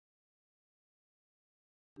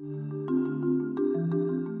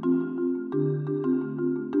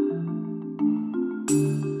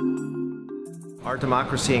Our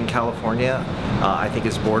democracy in California, I think,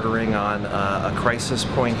 is bordering on a crisis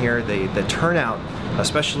point here. The turnout,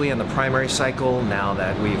 especially in the primary cycle, now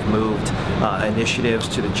that we've moved initiatives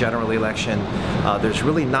to the general election, there's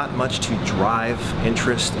really not much to drive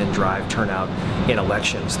interest and drive turnout in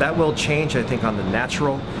elections. That will change, I think, on the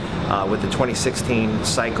natural with the 2016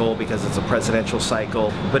 cycle because it's a presidential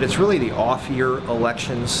cycle, but it's really the off-year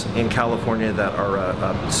elections in California that are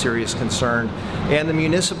a serious concern, and the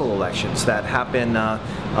municipal elections that happen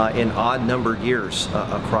in odd-numbered years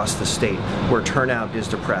across the state where turnout is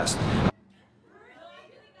depressed.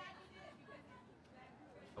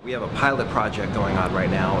 We have a pilot project going on right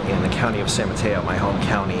now in the county of San Mateo, my home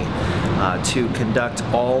county, to conduct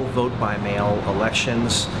all vote-by-mail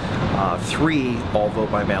elections, 3 all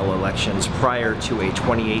vote-by-mail elections prior to a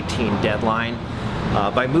 2018 deadline.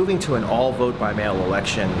 By moving to an all vote-by-mail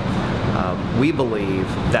election, we believe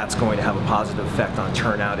that's going to have a positive effect on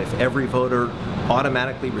turnout. If every voter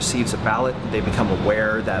automatically receives a ballot, they become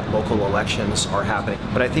aware that local elections are happening.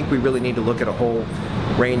 But I think we really need to look at a whole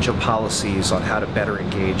range of policies on how to better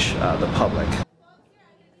engage the public.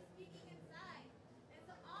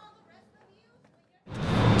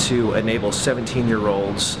 To enable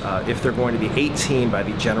 17-year-olds, if they're going to be 18 by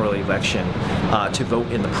the general election, to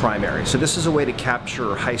vote in the primary. So this is a way to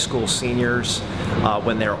capture high school seniors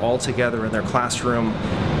when they're all together in their classroom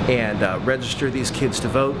and register these kids to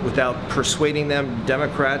vote without persuading them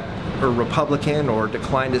Democrat or Republican or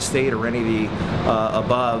decline to state or any of the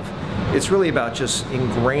above. It's really about just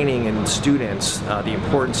ingraining in students the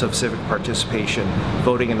importance of civic participation,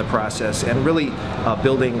 voting in the process, and really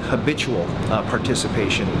building habitual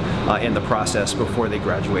participation in the process before they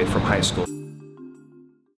graduate from high school.